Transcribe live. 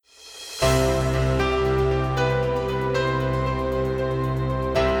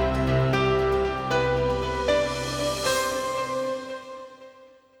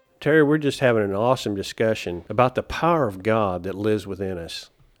Terry, we're just having an awesome discussion about the power of God that lives within us.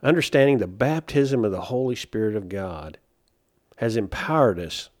 Understanding the baptism of the Holy Spirit of God has empowered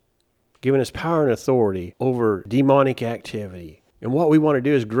us, given us power and authority over demonic activity. And what we want to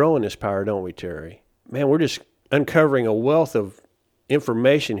do is grow in this power, don't we, Terry? Man, we're just uncovering a wealth of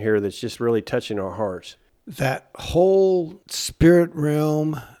information here that's just really touching our hearts. That whole spirit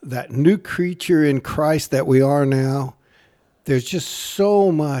realm, that new creature in Christ that we are now, there's just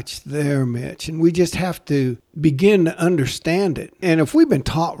so much there, Mitch, and we just have to begin to understand it. And if we've been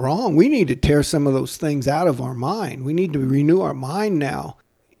taught wrong, we need to tear some of those things out of our mind. We need to renew our mind now.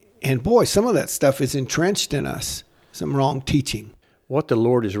 And boy, some of that stuff is entrenched in us, some wrong teaching. What the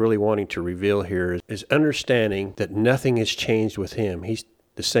Lord is really wanting to reveal here is understanding that nothing has changed with him. He's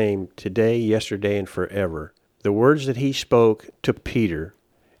the same today, yesterday, and forever. The words that he spoke to Peter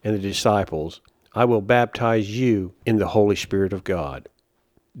and the disciples, I will baptize you in the Holy Spirit of God.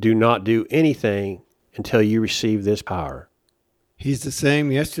 Do not do anything until you receive this power. He's the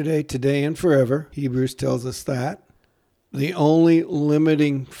same yesterday, today, and forever. Hebrews tells us that. The only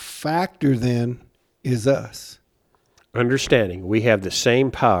limiting factor then is us. Understanding we have the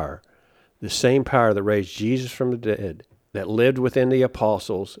same power that raised Jesus from the dead, that lived within the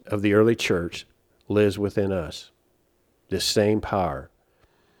apostles of the early church, lives within us. This same power.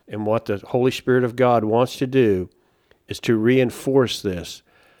 And what the Holy Spirit of God wants to do is to reinforce this,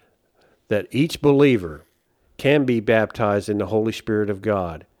 that each believer can be baptized in the Holy Spirit of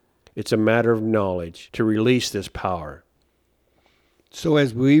God. It's a matter of knowledge to release this power. So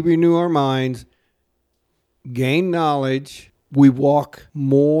as we renew our minds, gain knowledge, we walk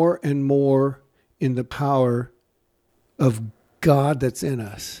more and more in the power of God that's in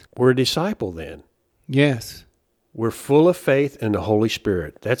us. We're a disciple then. Yes. We're full of faith in the Holy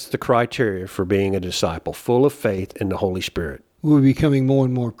Spirit. That's the criteria for being a disciple, full of faith in the Holy Spirit. We're becoming more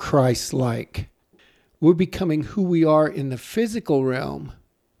and more Christ-like. We're becoming who we are in the physical realm,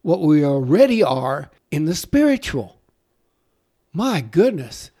 what we already are in the spiritual. My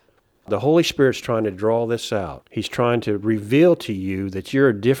goodness. The Holy Spirit's trying to draw this out. He's trying to reveal to you that you're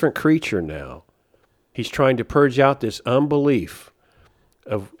a different creature now. He's trying to purge out this unbelief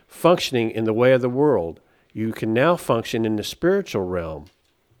of functioning in the way of the world. You can now function in the spiritual realm,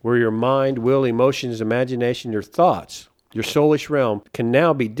 where your mind, will, emotions, imagination, your thoughts, your soulish realm can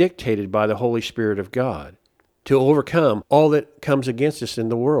now be dictated by the Holy Spirit of God to overcome all that comes against us in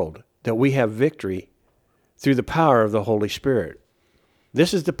the world, that we have victory through the power of the Holy Spirit.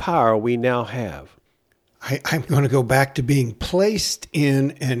 This is the power we now have. I'm going to go back to being placed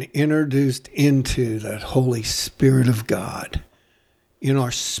in and introduced into that Holy Spirit of God. In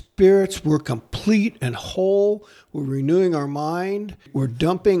our spirits, we're complete and whole. We're renewing our mind. We're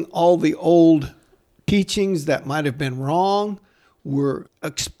dumping all the old teachings that might have been wrong. We're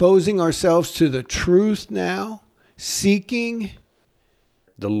exposing ourselves to the truth now, seeking.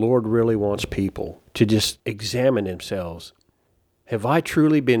 The Lord really wants people to just examine themselves. Have I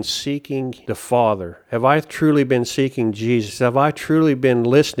truly been seeking the Father? Have I truly been seeking Jesus? Have I truly been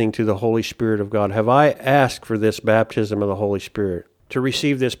listening to the Holy Spirit of God? Have I asked for this baptism of the Holy Spirit to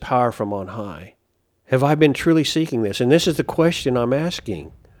receive this power from on high? Have I been truly seeking this? And this is the question I'm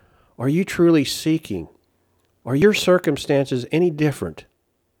asking. Are you truly seeking? Are your circumstances any different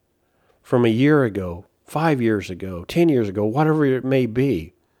from a year ago, 5 years ago, 10 years ago, whatever it may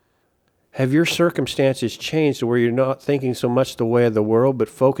be? Have your circumstances changed to where you're not thinking so much the way of the world, but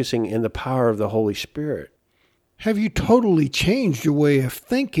focusing in the power of the Holy Spirit? Have you totally changed your way of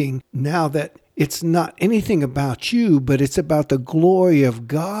thinking now that it's not anything about you, but it's about the glory of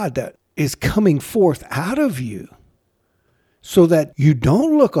God that is coming forth out of you so that you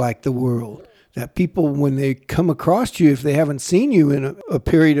don't look like the world? That people, when they come across you, if they haven't seen you in a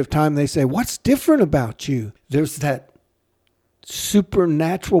period of time, they say, what's different about you? There's that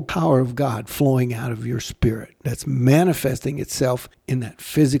supernatural power of God flowing out of your spirit that's manifesting itself in that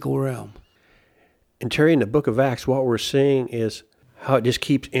physical realm. And Terry, in the book of Acts, what we're seeing is how it just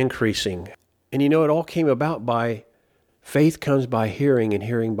keeps increasing. And it all came about by faith comes by hearing, and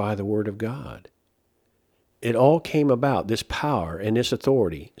hearing by the word of God. It all came about, this power and this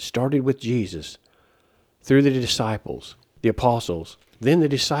authority started with Jesus through the disciples, the apostles. Then the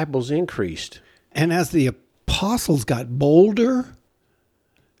disciples increased. And as the apostles got bolder,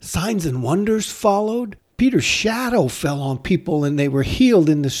 signs and wonders followed. Peter's shadow fell on people and they were healed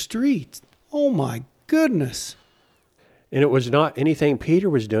in the streets. Oh my goodness. And it was not anything Peter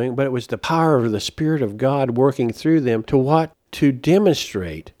was doing, but it was the power of the Spirit of God working through them to what? To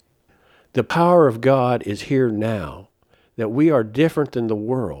demonstrate the power of God is here now, that we are different than the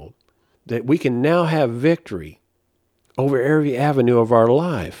world, that we can now have victory over every avenue of our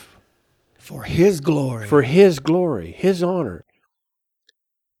life. For His glory. For His glory, His honor.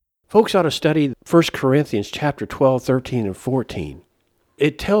 Folks ought to study 1 Corinthians chapter 12, 13, and 14.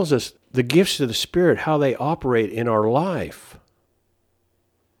 It tells us the gifts of the Spirit, how they operate in our life.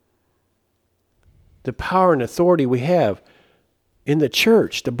 The power and authority we have in the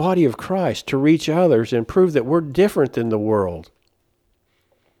church, the body of Christ, to reach others and prove that we're different than the world.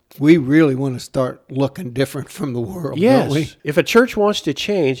 We really want to start looking different from the world, Yes. don't we? If a church wants to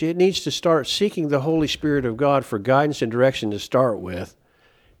change, it needs to start seeking the Holy Spirit of God for guidance and direction to start with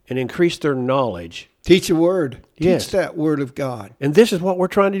and increase their knowledge. Teach a word. Yes. Teach that word of God. And this is what we're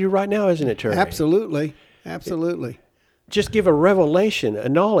trying to do right now, isn't it, Terry? Absolutely. Absolutely. Just give a revelation, a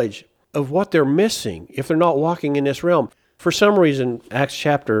knowledge of what they're missing if they're not walking in this realm. For some reason, Acts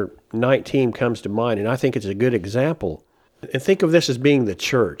chapter 19 comes to mind, and I think it's a good example. And think of this as being the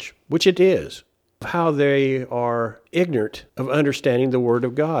church, which it is, how they are ignorant of understanding the Word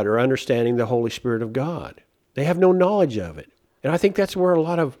of God or understanding the Holy Spirit of God. They have no knowledge of it. And I think that's where a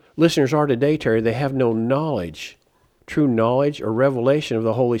lot of listeners are today, Terry. They have no knowledge, true knowledge or revelation of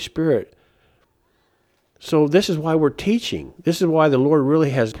the Holy Spirit. So this is why we're teaching. This is why the Lord really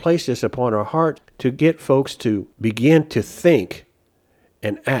has placed this upon our heart to get folks to begin to think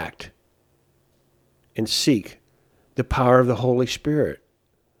and act and seek the power of the Holy Spirit.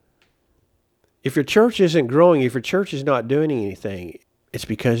 If your church isn't growing, if your church is not doing anything, it's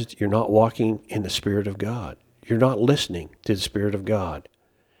because you're not walking in the Spirit of God. You're not listening to the Spirit of God.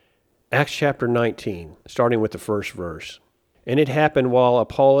 Acts chapter 19, starting with the first verse. And it happened while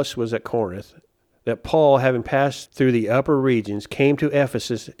Apollos was at Corinth, that Paul, having passed through the upper regions, came to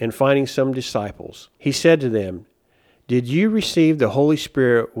Ephesus, and finding some disciples, he said to them, "Did you receive the Holy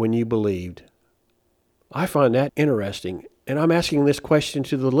Spirit when you believed?" I find that interesting, and I'm asking this question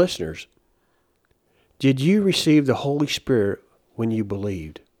to the listeners. Did you receive the Holy Spirit when you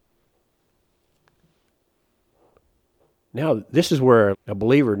believed? Now, this is where a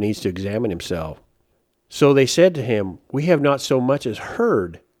believer needs to examine himself. So they said to him, "We have not so much as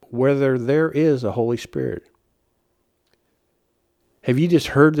heard whether there is a Holy Spirit." Have you just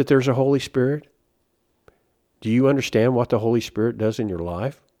heard that there's a Holy Spirit? Do you understand what the Holy Spirit does in your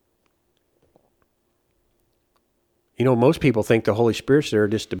life? You know, most people think the Holy Spirit's there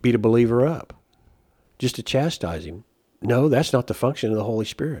just to beat a believer up, just to chastise him. No, that's not the function of the Holy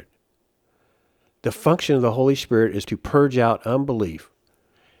Spirit. The function of the Holy Spirit is to purge out unbelief.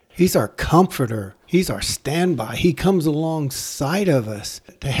 He's our comforter. He's our standby. He comes alongside of us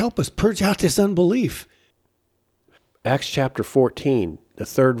to help us purge out this unbelief. Acts chapter 14, the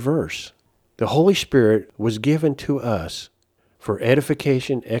 3rd verse. The Holy Spirit was given to us for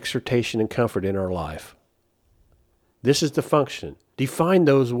edification, exhortation, and comfort in our life. This is the function. Define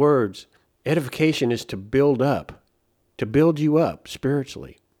those words. Edification is to build up, to build you up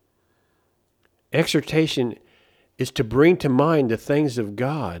spiritually. Exhortation is to bring to mind the things of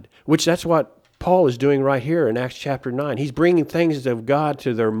God, which that's what Paul is doing right here in Acts chapter 9. He's bringing things of God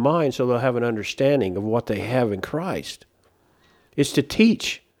to their mind so they'll have an understanding of what they have in Christ. It's to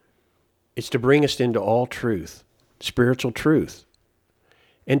teach. It's to bring us into all truth, spiritual truth,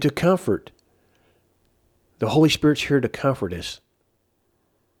 and to comfort. The Holy Spirit's here to comfort us.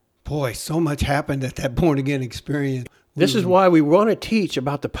 Boy, so much happened at that born-again experience. This is why we want to teach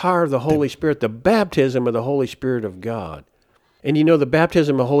about the power of the Holy Spirit, the baptism of the Holy Spirit of God. And you know, the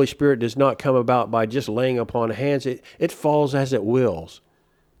baptism of the Holy Spirit does not come about by just laying upon hands. It falls as it wills.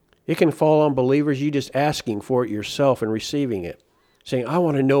 It can fall on believers, you just asking for it yourself and receiving it. Saying, "I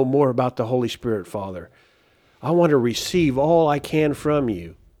want to know more about the Holy Spirit, Father. I want to receive all I can from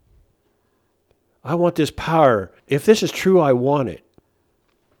you. I want this power. If this is true, I want it."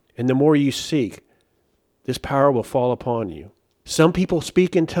 And the more you seek, this power will fall upon you. Some people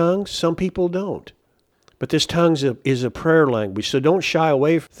speak in tongues, some people don't. But this tongues is a prayer language, so don't shy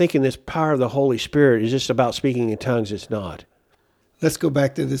away from thinking this power of the Holy Spirit is just about speaking in tongues. It's not. Let's go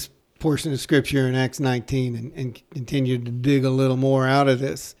back to this portion of Scripture in Acts 19 and continue to dig a little more out of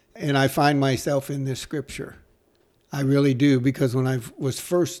this. And I find myself in this Scripture. I really do, because when I was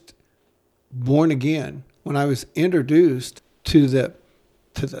first born again, when I was introduced to the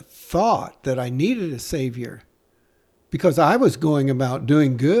thought that I needed a Savior, because I was going about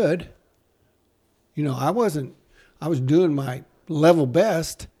doing good. You know, I was doing my level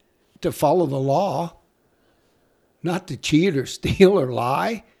best to follow the law, not to cheat or steal or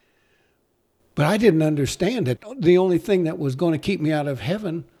lie. But I didn't understand that the only thing that was going to keep me out of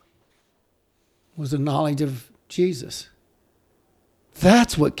heaven was the knowledge of Jesus.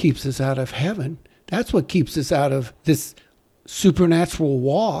 That's what keeps us out of heaven. That's what keeps us out of this supernatural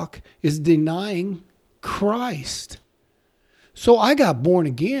walk, is denying Christ. So I got born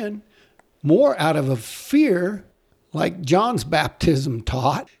again, more out of a fear, like John's baptism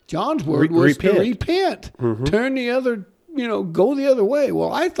taught. John's word was to repent. Turn the other, go the other way.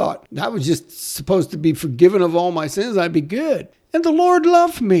 Well, I thought I was just supposed to be forgiven of all my sins. I'd be good. And the Lord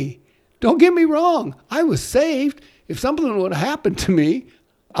loved me. Don't get me wrong. I was saved. If something would have happened to me,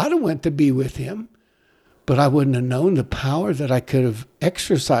 I'd have went to be with him. But I wouldn't have known the power that I could have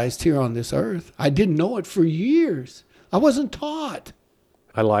exercised here on this earth. I didn't know it for years. I wasn't taught.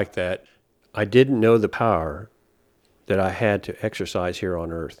 I like that. I didn't know the power that I had to exercise here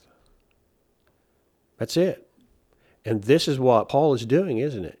on earth. That's it. And this is what Paul is doing,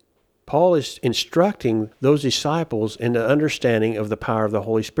 isn't it? Paul is instructing those disciples in the understanding of the power of the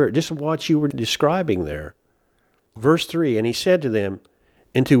Holy Spirit. Just what you were describing there. Verse 3, and he said to them,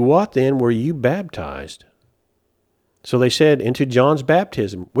 into what then were you baptized? So they said, into John's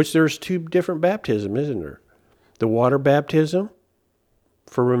baptism, which there's two different baptisms, isn't there? The water baptism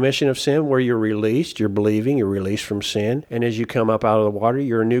for remission of sin, where you're released, you're believing, you're released from sin. And as you come up out of the water,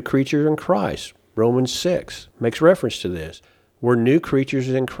 you're a new creature in Christ. Romans 6 makes reference to this. We're new creatures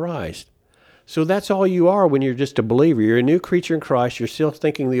in Christ. So that's all you are when you're just a believer. You're a new creature in Christ. You're still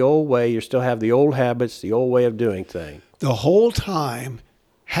thinking the old way. You still have the old habits, the old way of doing things. The whole time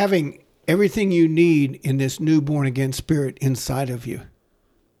having everything you need in this new born-again spirit inside of you.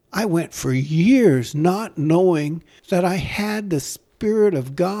 I went for years not knowing that I had the Spirit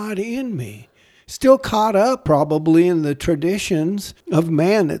of God in me. Still caught up probably in the traditions of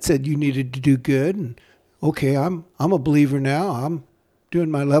man that said you needed to do good. And okay, I'm a believer now. I'm doing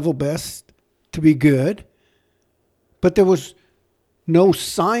my level best to be good. But there was no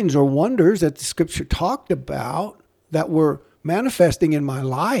signs or wonders that the Scripture talked about that were manifesting in my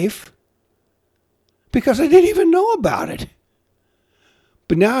life because I didn't even know about it.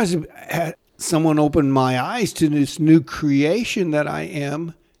 But now as someone opened my eyes to this new creation that I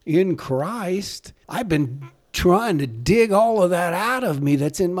am in Christ, I've been trying to dig all of that out of me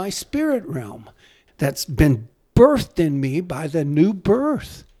that's in my spirit realm, that's been birthed in me by the new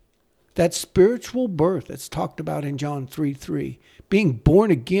birth, that spiritual birth that's talked about in John 3:3, being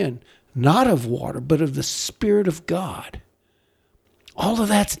born again, not of water, but of the Spirit of God. All of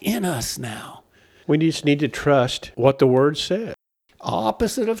that's in us now. We just need to trust what the Word says.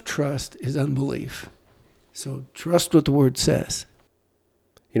 Opposite of trust is unbelief. So trust what the Word says.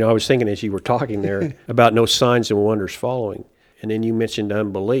 I was thinking as you were talking there about no signs and wonders following, and then you mentioned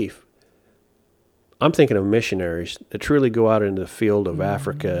unbelief. I'm thinking of missionaries that truly go out into the field of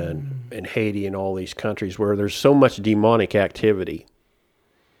Africa and Haiti and all these countries where there's so much demonic activity.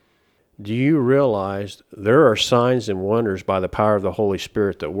 Do you realize there are signs and wonders by the power of the Holy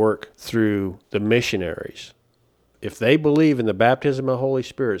Spirit that work through the missionaries? If they believe in the baptism of the Holy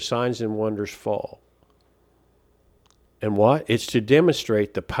Spirit, signs and wonders fall. And what? It's to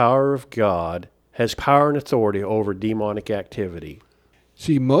demonstrate the power of God has power and authority over demonic activity.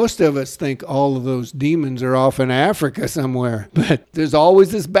 See, most of us think all of those demons are off in Africa somewhere, but there's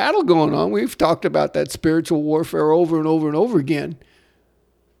always this battle going on. We've talked about that spiritual warfare over and over and over again.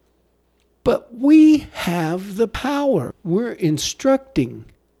 But we have the power. We're instructing.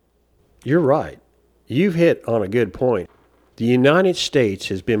 You're right. You've hit on a good point. The United States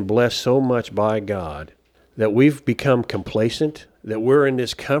has been blessed so much by God that we've become complacent, that we're in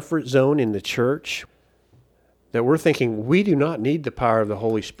this comfort zone in the church, that we're thinking we do not need the power of the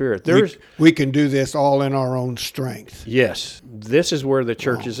Holy Spirit. We can do this all in our own strength. Yes, this is where the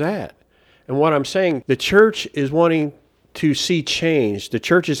church is at. And what I'm saying, the church is wanting to see change. The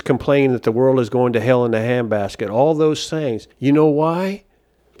church is complaining that the world is going to hell in a handbasket, all those things. You know why?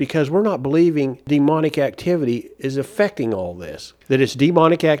 Because we're not believing demonic activity is affecting all this, that it's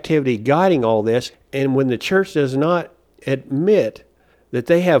demonic activity guiding all this. And when the church does not admit that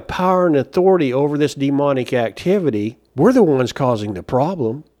they have power and authority over this demonic activity, we're the ones causing the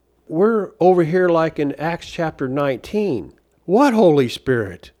problem. We're over here like in Acts chapter 19. What Holy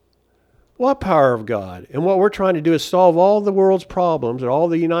Spirit? What power of God? And what we're trying to do is solve all the world's problems and all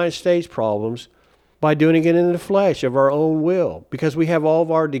the United States problems by doing it in the flesh of our own will, because we have all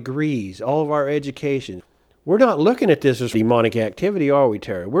of our degrees, all of our education. We're not looking at this as demonic activity, are we,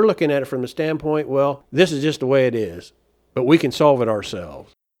 Terry? We're looking at it from the standpoint, well, this is just the way it is, but we can solve it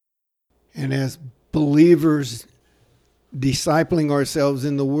ourselves. And as believers discipling ourselves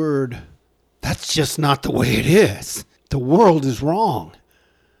in the Word, that's just not the way it is. The world is wrong.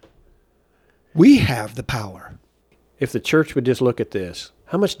 We have the power. If the church would just look at this,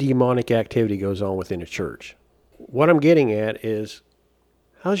 how much demonic activity goes on within a church? What I'm getting at is,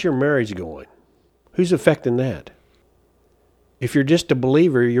 how's your marriage going? Who's affecting that? If you're just a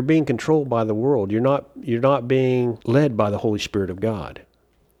believer, you're being controlled by the world. You're not being led by the Holy Spirit of God.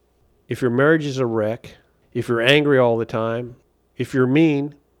 if your marriage is a wreck, if you're angry all the time, if you're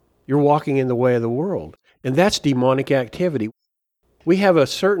mean, you're walking in the way of the world. And that's demonic activity. We have a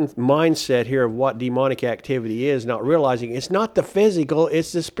certain mindset here of what demonic activity is, not realizing it's not the physical,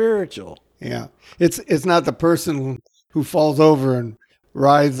 it's the spiritual. Yeah. It's not the person who falls over and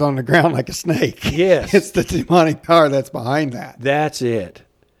writhes on the ground like a snake. Yes. It's the demonic power that's behind that. That's it.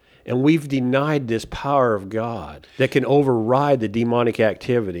 And we've denied this power of God that can override the demonic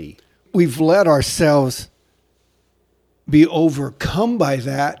activity. We've let ourselves be overcome by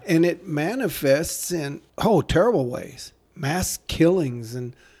that, and it manifests in, terrible ways. Mass killings,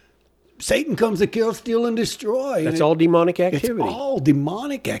 and Satan comes to kill, steal, and destroy. That's all demonic activity. It's all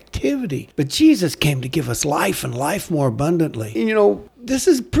demonic activity. But Jesus came to give us life and life more abundantly. This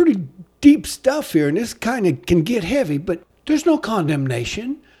is pretty deep stuff here, and this kind of can get heavy, but there's no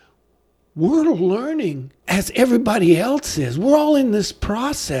condemnation. We're learning as everybody else is. We're all in this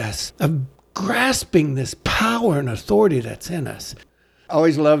process of grasping this power and authority that's in us. I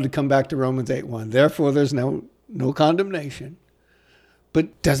always love to come back to Romans 8:1. Therefore, there's no condemnation.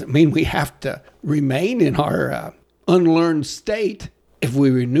 But doesn't mean we have to remain in our unlearned state. If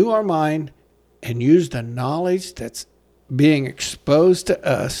we renew our mind and use the knowledge that's being exposed to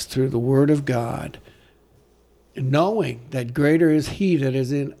us through the Word of God, knowing that greater is He that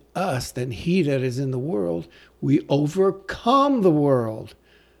is in us than he that is in the world, we overcome the world.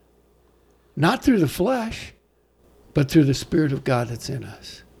 Not through the flesh, but through the Spirit of God that's in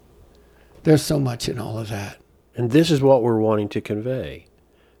us. There's so much in all of that. And this is what we're wanting to convey,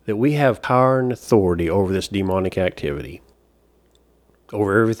 that we have power and authority over this demonic activity,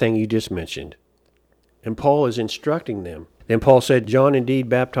 over everything you just mentioned. And Paul is instructing them. Then Paul said, John indeed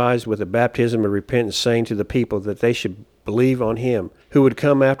baptized with a baptism of repentance, saying to the people that they should believe on him who would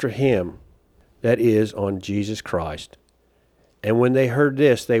come after him, that is, on Jesus Christ. And when they heard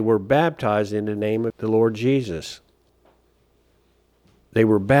this, they were baptized in the name of the Lord Jesus. They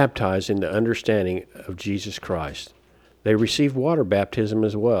were baptized in the understanding of Jesus Christ. They received water baptism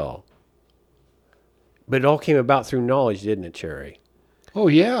as well. But it all came about through knowledge, didn't it, Cherry? Oh,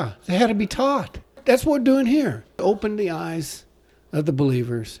 yeah. They had to be taught. That's what we're doing here. Open the eyes of the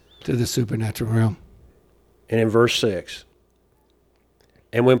believers to the supernatural realm. And in verse 6,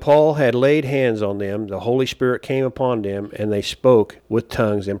 and when Paul had laid hands on them, the Holy Spirit came upon them, and they spoke with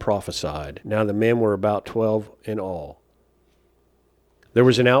tongues and prophesied. Now the men were about 12 in all. There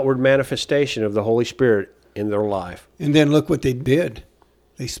was an outward manifestation of the Holy Spirit in their life. And then look what they did.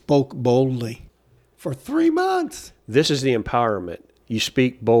 They spoke boldly for 3 months. This is the empowerment. You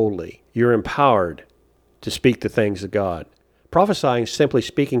speak boldly. You're empowered to speak the things of God. Prophesying is simply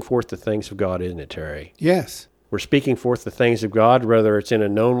speaking forth the things of God, isn't it, Terry? Yes. We're speaking forth the things of God, whether it's in a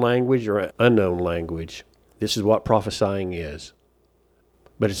known language or an unknown language. This is what prophesying is.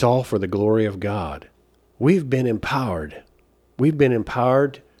 But it's all for the glory of God. We've been empowered. We've been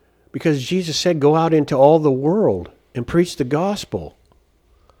empowered because Jesus said, go out into all the world and preach the gospel.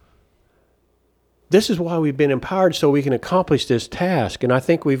 This is why we've been empowered, so we can accomplish this task. And I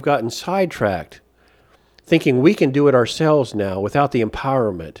think we've gotten sidetracked, thinking we can do it ourselves now without the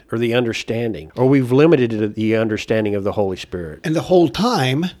empowerment or the understanding, or we've limited the understanding of the Holy Spirit. And the whole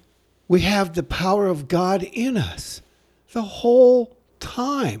time, we have the power of God in us. The whole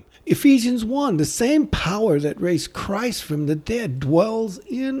time. Ephesians 1, the same power that raised Christ from the dead dwells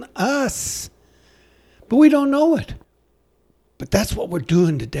in us. But we don't know it. But that's what we're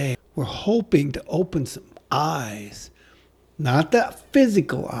doing today. We're hoping to open some eyes. Not the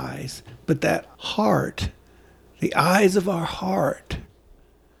physical eyes, but that heart. The eyes of our heart.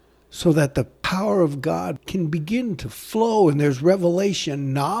 So that the power of God can begin to flow, and there's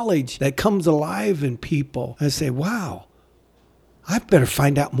revelation, knowledge that comes alive in people. And say, wow, I better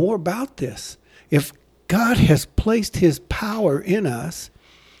find out more about this. If God has placed his power in us,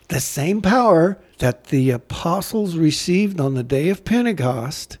 the same power that the apostles received on the day of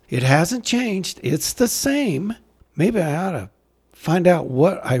Pentecost, it hasn't changed. It's the same. Maybe I ought to find out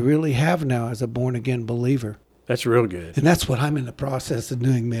what I really have now as a born-again believer. That's real good. And that's what I'm in the process of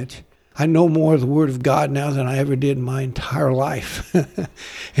doing, Mitch. I know more of the Word of God now than I ever did in my entire life.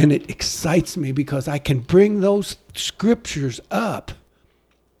 And it excites me because I can bring those scriptures up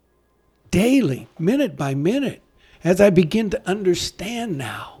daily, minute by minute, as I begin to understand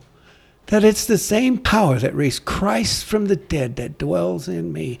now that it's the same power that raised Christ from the dead that dwells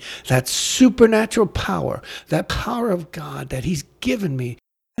in me. That supernatural power, that power of God that he's given me.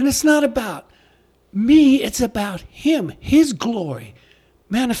 And it's not about me, it's about him, his glory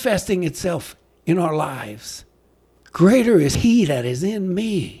manifesting itself in our lives. Greater is he that is in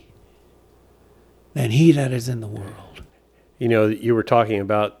me than he that is in the world. You know, you were talking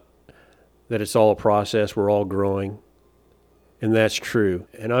about that it's all a process, we're all growing. And that's true.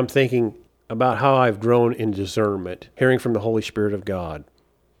 And I'm thinking about how I've grown in discernment, hearing from the Holy Spirit of God.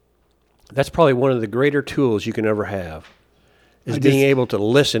 That's probably one of the greater tools you can ever have, is being able to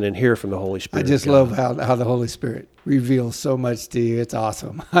listen and hear from the Holy Spirit. I just love how the Holy Spirit reveals so much to you. It's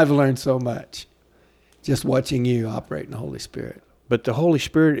awesome. I've learned so much just watching you operate in the Holy Spirit. But the Holy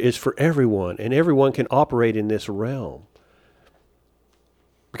Spirit is for everyone, and everyone can operate in this realm.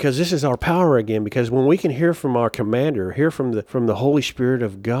 Because this is our power again, because when we can hear from our commander, hear from the Holy Spirit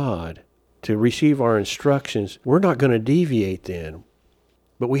of God to receive our instructions, we're not going to deviate then.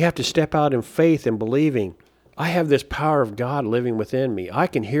 But we have to step out in faith and believing, I have this power of God living within me. I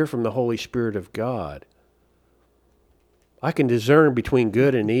can hear from the Holy Spirit of God. I can discern between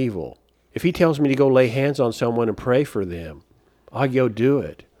good and evil. If he tells me to go lay hands on someone and pray for them, I go do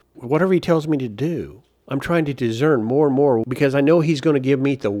it. Whatever he tells me to do, I'm trying to discern more and more because I know he's going to give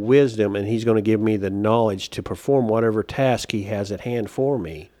me the wisdom and he's going to give me the knowledge to perform whatever task he has at hand for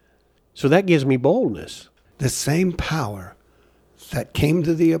me. So that gives me boldness. The same power that came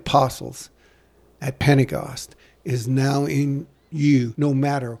to the apostles at Pentecost is now in you, no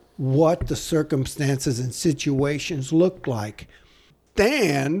matter what the circumstances and situations look like.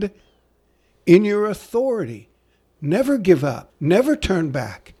 Stand in your authority. Never give up. Never turn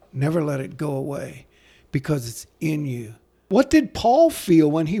back. Never let it go away because it's in you. What did Paul feel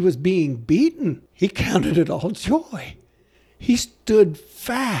when he was being beaten? He counted it all joy. He stood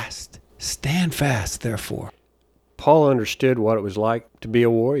fast. Stand fast, therefore. Paul understood what it was like to be a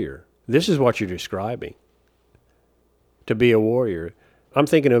warrior. This is what you're describing, to be a warrior. I'm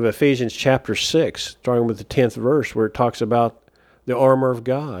thinking of Ephesians chapter 6, starting with the 10th verse, where it talks about the armor of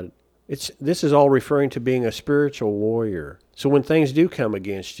God. This is all referring to being a spiritual warrior. So when things do come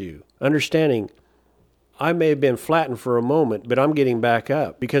against you, understanding I may have been flattened for a moment, but I'm getting back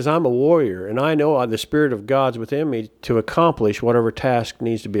up because I'm a warrior, and I know the Spirit of God's within me to accomplish whatever task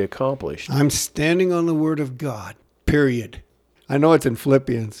needs to be accomplished. I'm standing on the Word of God, period. I know it's in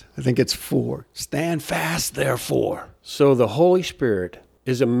Philippians. I think it's 4. Stand fast, therefore. So the Holy Spirit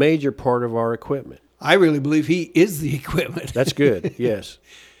is a major part of our equipment. I really believe he is the equipment. That's good, yes.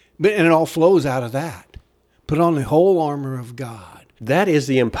 And it all flows out of that. Put on the whole armor of God. That is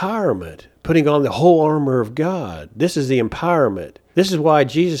the empowerment, putting on the whole armor of God. This is the empowerment. This is why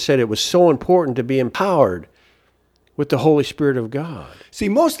Jesus said it was so important to be empowered with the Holy Spirit of God. See,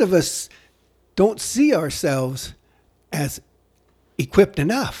 most of us don't see ourselves as equipped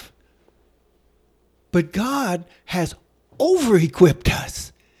enough. But God has over-equipped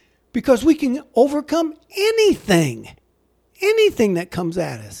us because we can overcome anything that comes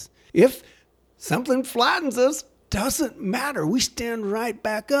at us. If something flattens us, doesn't matter. We stand right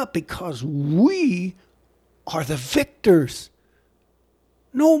back up because we are the victors.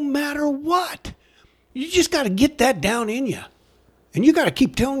 No matter what. You just got to get that down in you. And you got to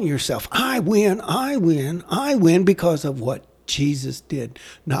keep telling yourself, I win, I win, I win because of what Jesus did,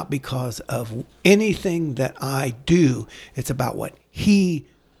 not because of anything that I do. It's about what he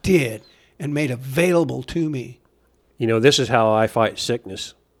did and made available to me. You know, this is how I fight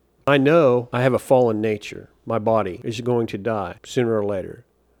sickness. I know I have a fallen nature. My body is going to die sooner or later.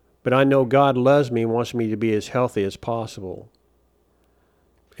 But I know God loves me and wants me to be as healthy as possible.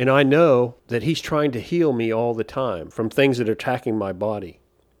 And I know that he's trying to heal me all the time from things that are attacking my body.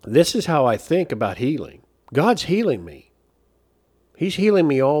 This is how I think about healing. God's healing me. He's healing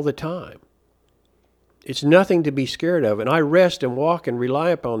me all the time. It's nothing to be scared of. And I rest and walk and rely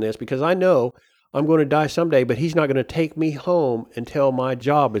upon this because I know I'm going to die someday, but he's not going to take me home until my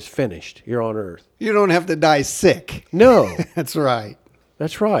job is finished here on earth. You don't have to die sick. No. That's right.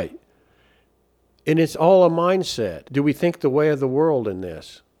 That's right. And it's all a mindset. Do we think the way of the world in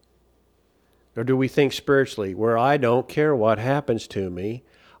this? Or do we think spiritually, where I don't care what happens to me,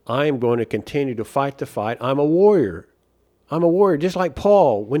 I am going to continue to fight the fight. I'm a warrior. I'm a warrior, just like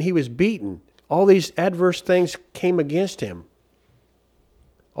Paul, when he was beaten. All these adverse things came against him.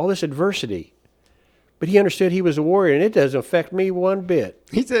 All this adversity. But he understood he was a warrior, and it doesn't affect me one bit.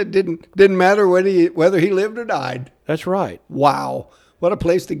 He said it didn't matter whether he lived or died. That's right. Wow. What a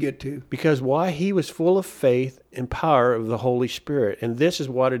place to get to. Because why? He was full of faith and power of the Holy Spirit. And this is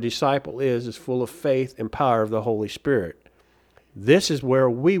what a disciple is full of faith and power of the Holy Spirit. This is where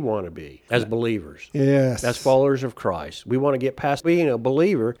we want to be as believers. Yes. As followers of Christ. We want to get past being a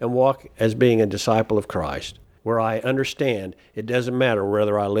believer and walk as being a disciple of Christ, where I understand it doesn't matter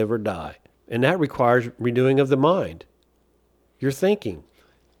whether I live or die. And that requires renewing of the mind. Your thinking.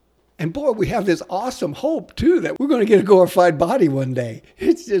 And boy, we have this awesome hope too that we're going to get a glorified body one day.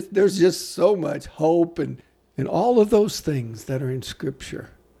 There's just so much hope and all of those things that are in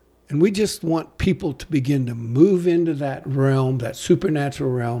Scripture. And we just want people to begin to move into that realm, that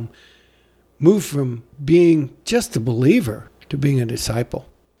supernatural realm, move from being just a believer to being a disciple.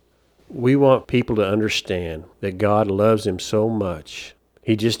 We want people to understand that God loves them so much.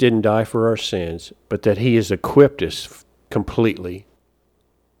 He just didn't die for our sins, but that He has equipped us completely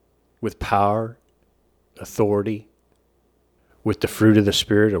with power, authority, with the fruit of the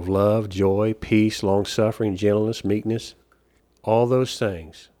Spirit of love, joy, peace, long-suffering, gentleness, meekness, all those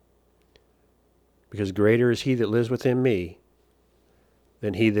things. Because greater is He that lives within me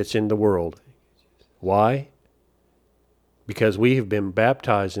than he that's in the world. Why? Because we have been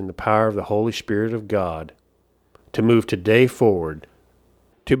baptized in the power of the Holy Spirit of God to move today forward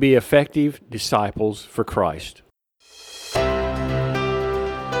to be effective disciples for Christ.